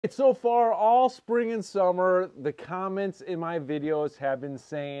So far, all spring and summer, the comments in my videos have been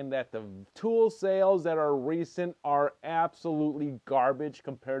saying that the tool sales that are recent are absolutely garbage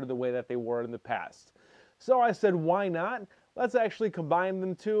compared to the way that they were in the past. So I said, why not? Let's actually combine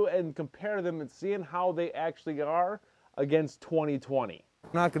them two and compare them and seeing how they actually are against 2020. I'm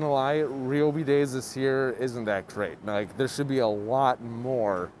not gonna lie, Ryobi days this year isn't that great. Like, there should be a lot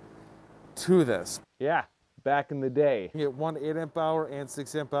more to this. Yeah. Back in the day. You get one 8 amp hour and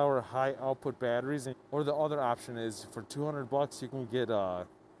 6 amp hour high output batteries. Or the other option is for 200 bucks, you can get a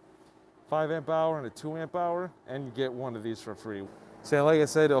 5 amp hour and a 2 amp hour, and you get one of these for free. So like I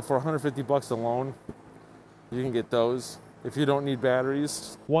said, for 150 bucks alone, you can get those if you don't need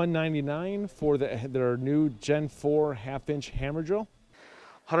batteries. $199 for their new Gen 4 half-inch hammer drill.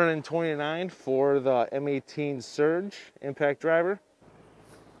 $129 for the M18 Surge impact driver.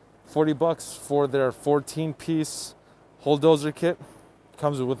 40 bucks for their 14-piece bulldozer kit.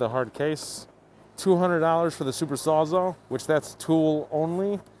 Comes with a hard case. $200 for the Super Sawzall, which that's tool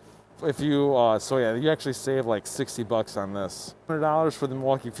only. If you, so yeah, you actually save like 60 bucks on this. $100 for the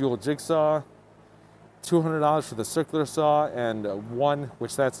Milwaukee Fuel jigsaw. $200 for the circular saw, and one,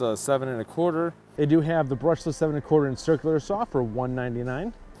 which that's a 7 1/4. They do have the brushless 7 1/4 and circular saw for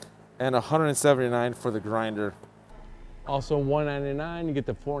 $199. And $179 for the grinder. Also $199, you get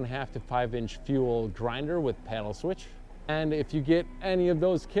the 4.5 to 5 inch fuel grinder with paddle switch. And if you get any of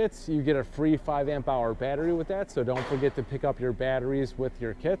those kits, you get a free 5 amp hour battery with that. So don't forget to pick up your batteries with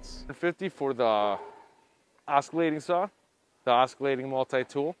your kits. $50 for the oscillating saw, the oscillating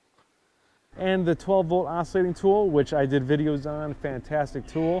multi-tool. And the 12-volt oscillating tool, which I did videos on, fantastic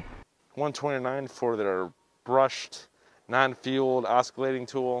tool. $129 for their brushed, non-fueled oscillating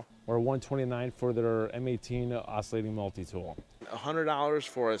tool. Or $129 for their M18 oscillating multi-tool. $100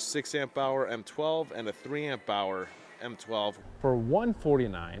 for a 6 amp hour M12 and a 3 amp hour M12. For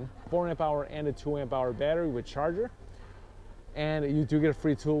 $149, 4 amp hour and a 2 amp hour battery with charger. And you do get a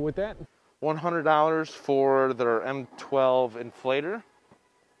free tool with that. $100 for their M12 inflator.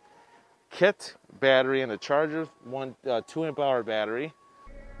 Kit, battery and a charger, 2 amp hour battery.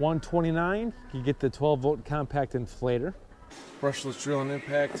 $129, you get the 12-volt compact inflator. Brushless drill and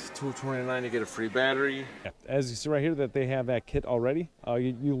impact, $229, you get a free battery. Yeah. As you see right here that they have that kit already,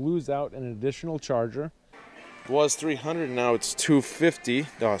 you lose out an additional charger. It was $300, now it's $250.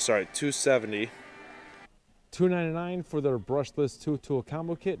 Oh, sorry, $270. $299 for their brushless 2-tool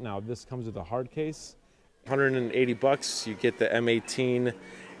combo kit. Now this comes with a hard case. 180 bucks, you get the M18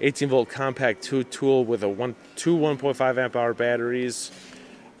 18-volt compact 2-tool with two 1.5 amp hour batteries.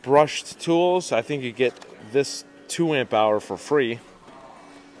 Brushed tools, I think you get this 2 amp hour for free.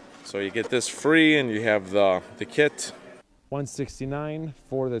 So you get this free and you have the kit. $169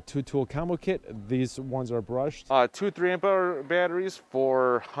 for the 2-tool combo kit. These ones are brushed. Two 3 amp hour batteries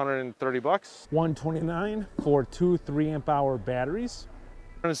for 130 bucks. $129 for two 3 amp hour batteries.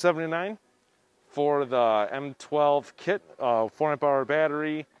 $179 for the M12 kit, 4 amp hour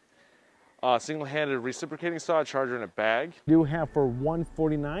battery, single-handed reciprocating saw, charger, and a bag. You do have for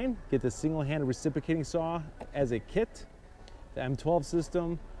 $149, get the single-handed reciprocating saw as a kit. The M12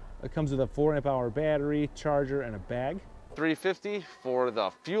 system, it comes with a 4 amp hour battery, charger, and a bag. $350 for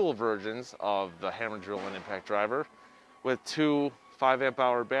the fuel versions of the hammer drill and impact driver with two 5 amp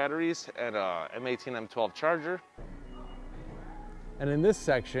hour batteries and a M18 M12 charger. And in this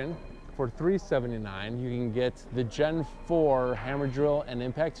section, for $379, you can get the Gen 4 hammer drill and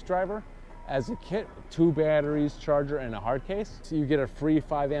impact driver as a kit, 2 batteries, charger, and a hard case. So you get a free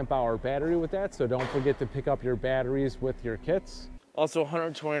 5 amp hour battery with that, so don't forget to pick up your batteries with your kits. Also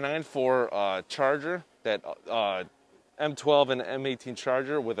 $129 for a charger, that M12 and M18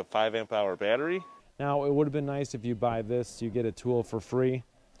 charger with a 5 amp hour battery. Now it would have been nice if you buy this, you get a tool for free.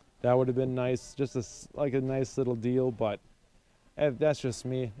 That would have been nice, just like a nice little deal, but that's just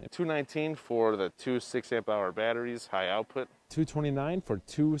me. $219 for the two 6 amp hour batteries, high output. $229 for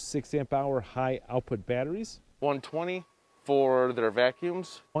two 6 amp hour high output batteries. $120 for their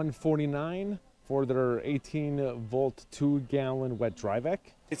vacuums. $149 for their 18-volt 2-gallon wet dry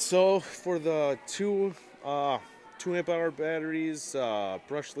vac. So for the two 2 amp hour batteries,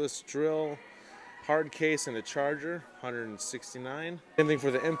 brushless drill, hard case, and a charger, $169. Same thing for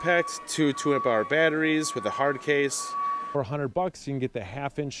the impact, two 2 amp hour batteries with a hard case. For $100 bucks, you can get the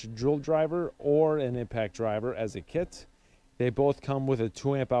half-inch drill driver or an impact driver as a kit. They both come with a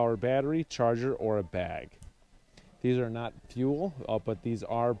 2 amp hour battery, charger, or a bag. These are not fuel, but these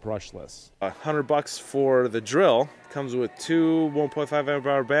are brushless. $100 bucks for the drill. Comes with two 1.5 amp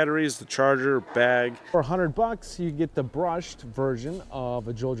hour batteries, the charger, bag. For $100 bucks, you get the brushed version of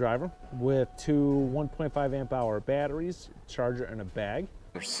a drill driver with two 1.5 amp hour batteries, charger, and a bag.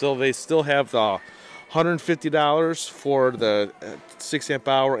 So they still have the $150 for the 6 amp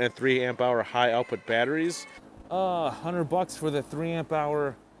hour and 3 amp hour high output batteries. $100 for the 3 amp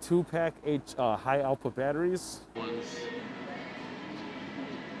hour 2-pack high output batteries.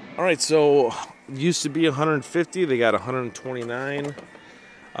 All right, so used to be 150, they got 129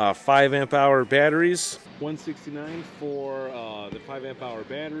 5 amp hour batteries. 169 for the 5 amp hour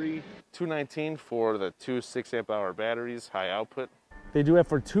battery. 219 for the 2 6 amp hour batteries, high output. They do have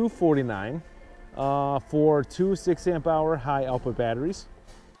for 249 for 2 6 amp hour high output batteries.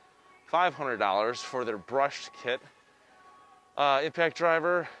 $500 for their brushed kit. Impact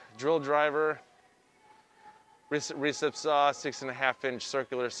driver, drill driver, recip saw, 6.5-inch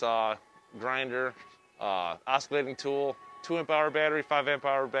circular saw, grinder, oscillating tool, 2 amp hour battery, 5 amp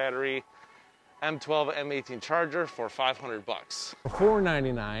hour battery, M12, M18 charger for $500. For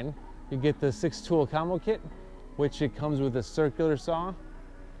 $499, you get the 6-tool combo kit, which it comes with a circular saw,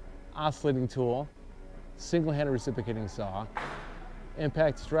 oscillating tool, single-handed reciprocating saw,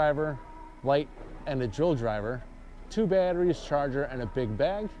 impact driver, light, and a drill driver, 2 batteries, charger, and a big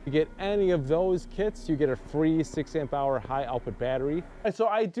bag. You get any of those kits, you get a free 6 amp hour high output battery. And so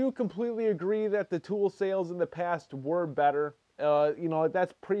I do completely agree that the tool sales in the past were better. You know,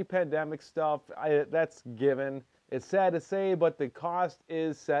 that's pre-pandemic stuff. That's given. It's sad to say, but the cost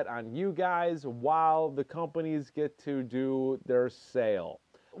is set on you guys while the companies get to do their sale.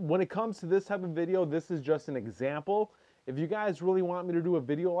 When it comes to this type of video, this is just an example. If you guys really want me to do a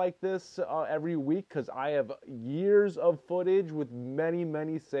video like this every week, because I have years of footage with many,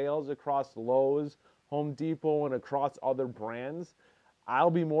 many sales across Lowe's, Home Depot, and across other brands,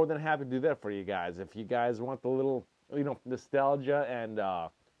 I'll be more than happy to do that for you guys. If you guys want the little, you know, nostalgia and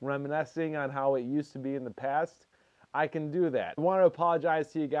reminiscing on how it used to be in the past, I can do that. I want to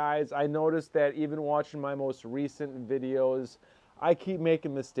apologize to you guys. I noticed that even watching my most recent videos, I keep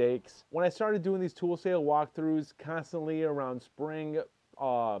making mistakes. When I started doing these tool sale walkthroughs constantly around spring,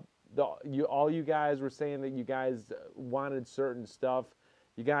 all you guys were saying that you guys wanted certain stuff.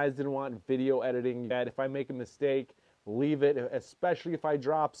 You guys didn't want video editing. That if I make a mistake, leave it, especially if I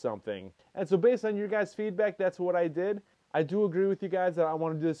drop something. And so based on your guys' feedback, that's what I did. I do agree with you guys that I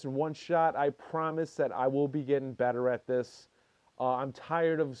want to do this in one shot. I promise that I will be getting better at this. I'm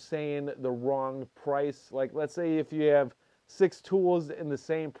tired of saying the wrong price. Like, let's say if you have 6 tools in the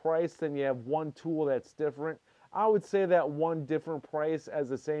same price, then you have 1 tool that's different. I would say that 1 different price as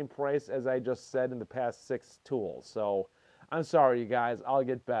the same price as I just said in the past 6 tools. So I'm sorry, you guys, I'll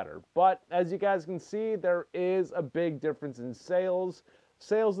get better. But as you guys can see, there is a big difference in sales.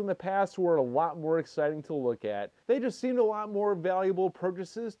 Sales in the past were a lot more exciting to look at. They just seemed a lot more valuable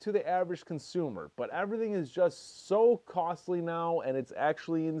purchases to the average consumer. But everything is just so costly now, and it's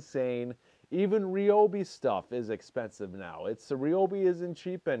actually insane. Even Ryobi stuff is expensive now. Ryobi isn't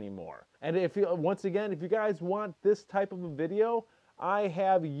cheap anymore. And once again, if you guys want this type of a video, I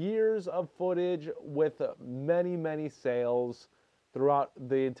have years of footage with many, many sales throughout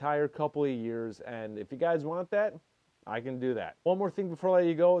the entire couple of years. And if you guys want that, I can do that. One more thing before I let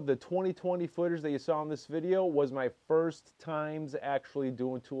you go. The 2020 footage that you saw in this video was my first times actually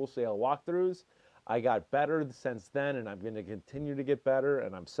doing tool sale walkthroughs. I got better since then, and I'm going to continue to get better,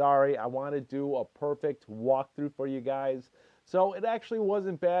 and I'm sorry. I want to do a perfect walkthrough for you guys. So it actually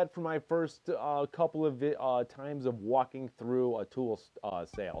wasn't bad for my first couple of times of walking through a tool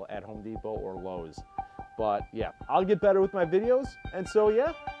sale at Home Depot or Lowe's. But yeah, I'll get better with my videos, and so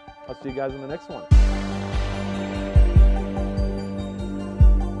yeah, I'll see you guys in the next one.